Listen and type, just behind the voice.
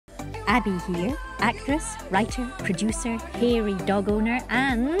Abbie here, actress, writer, producer, hairy dog owner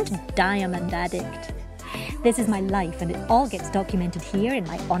and diamond addict. This is my life and it all gets documented here in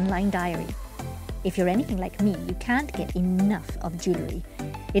my online diary. If you're anything like me, you can't get enough of jewellery.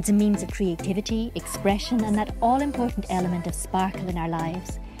 It's a means of creativity, expression and that all-important element of sparkle in our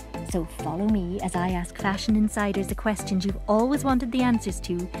lives. So follow me as I ask fashion insiders the questions you've always wanted the answers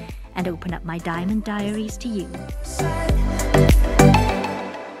to and open up my diamond diaries to you.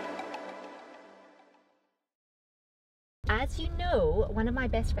 As you know, one of my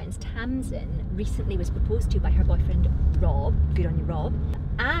best friends, Tamsin, recently was proposed to by her boyfriend, Rob. Good on you, Rob.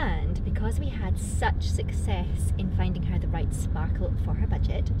 And because we had such success in finding her the right sparkle for her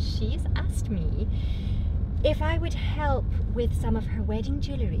budget, she's asked me if I would help with some of her wedding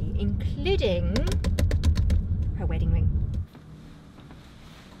jewellery, including her wedding ring.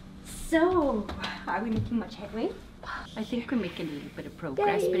 So, are we making much headway? I think we're making a little bit of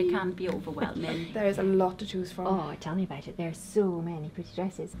progress, but it can be overwhelming. There is a lot to choose from. Oh, tell me about it. There are so many pretty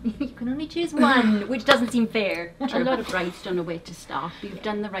dresses. You can only choose one, which doesn't seem fair. A lot of brides don't know where to start, but you've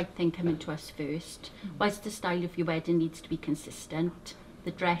done the right thing coming to us first. Whilst the style of your wedding needs to be consistent, the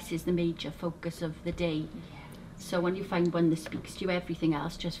dress is the major focus of the day. So when you find one that speaks to you, everything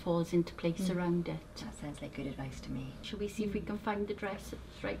else just falls into place around it. That sounds like good advice to me. Shall we see if we can find the dress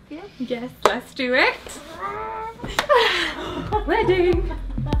that's right for you? Yes, let's do it. Wedding.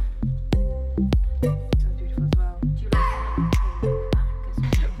 So beautiful as well. Do you like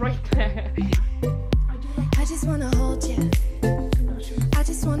that? Right there. I just wanna hold you. I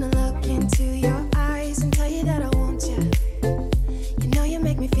just wanna look into your eyes and tell you that I want you. You know you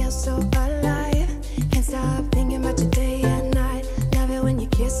make me feel so alive. Can't stop thinking about you day and night. Love it when you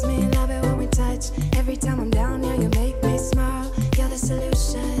kiss me, love it when we touch. Every time I'm down here, you make me smile. You're the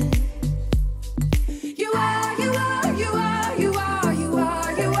solution. You are, you are, you are, you are, you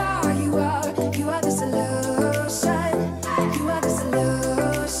are, you are, you are. You are the solution. You are the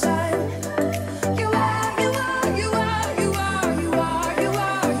solution. You are, you are, you are, you are, you are, you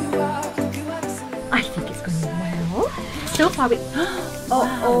are, you are. You are the solution. I think it's going well. So far we...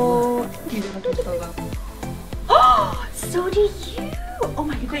 Uh-oh. Oh, so do you. Oh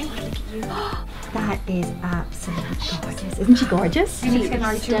my God, look at you. That is absolutely gorgeous. Isn't she gorgeous? You need to get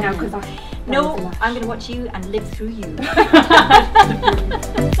married to now because No, I'm going to watch you and live through you.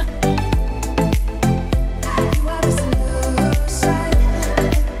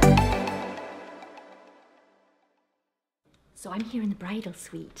 So I'm here in the bridal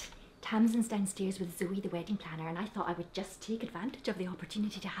suite. Tamsin's downstairs with Zoe, the wedding planner, and I thought I would just take advantage of the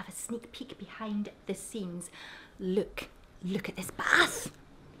opportunity to have a sneak peek behind the scenes. Look at this bath.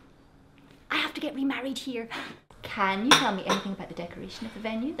 I have to get remarried here. Can you tell me anything about the decoration of the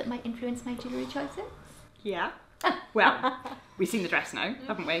venue that might influence my jewellery choices? Yeah. Well, we've seen the dress now,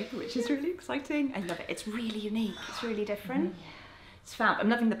 haven't we? Which is really exciting. I love it. It's really unique. It's really different. It's fab. I'm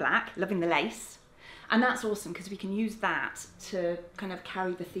loving the black, loving the lace. And that's awesome because we can use that to kind of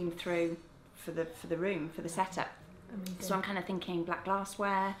carry the theme through for the room, for the setup. Amazing. So I'm kind of thinking black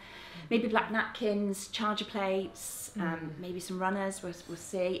glassware, maybe black napkins, charger plates, maybe some runners, we'll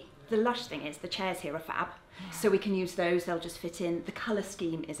see. The lush thing is the chairs here are fab, so we can use those, they'll just fit in. The colour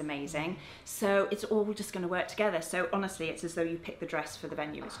scheme is amazing, so it's all just going to work together. So honestly, it's as though you pick the dress for the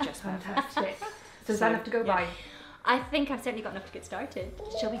venue, it's just fantastic. So does that have to go by? I think I've certainly got enough to get started.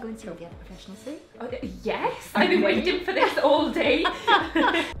 Shall we go and see what the other professionals say? Oh, yes, I've been waiting for this all day.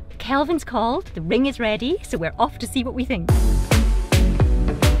 Kelvin's called, the ring is ready, so we're off to see what we think.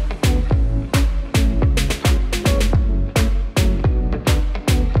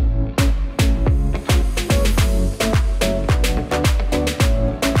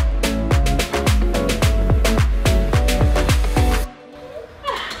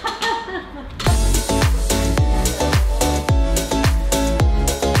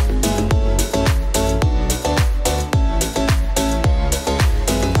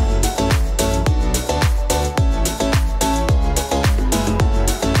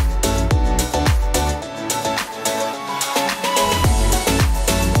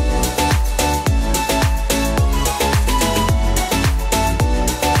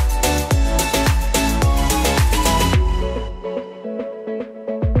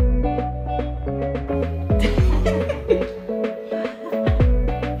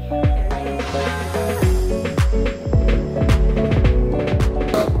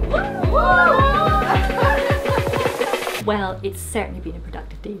 Well, it's certainly been a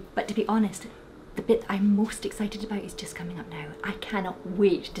productive day, but to be honest, the bit I'm most excited about is just coming up now. I cannot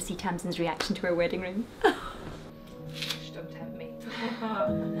wait to see Tamsin's reaction to her wedding ring. Don't tempt me.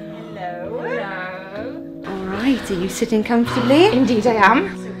 Hello. Hello. All right, are you sitting comfortably? Indeed I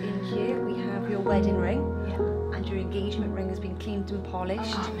am. So in your wedding ring. Yeah. And your engagement ring has been cleaned and polished.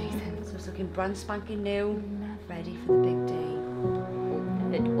 Oh, amazing. So it's looking brand spanking new, ready for the big day.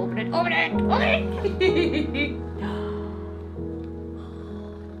 Open it, open it, open it!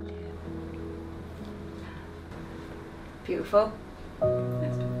 Beautiful.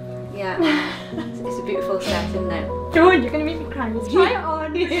 Yeah. It's a beautiful set, isn't it? Dawn, you're gonna make me cry. Let's try it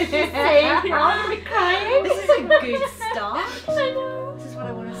on. Say, I'm gonna be crying. This is a good start. I know. This is what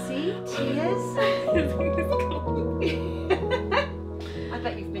I want to see. Cheers. I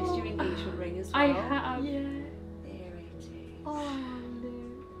bet you've missed your engagement ring as well. I have. Yeah. There it is. Oh,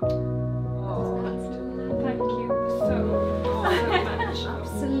 Thank you so much.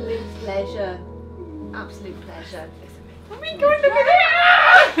 Absolute pleasure. Absolute pleasure. Oh my god, look at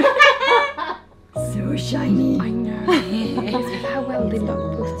it! so shiny. I know. How well they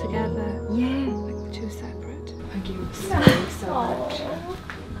look both together. Yeah. Like the two separate. Thank you so much.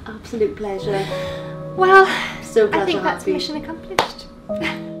 Absolute pleasure. Well, So glad I think you're that's happy. mission accomplished.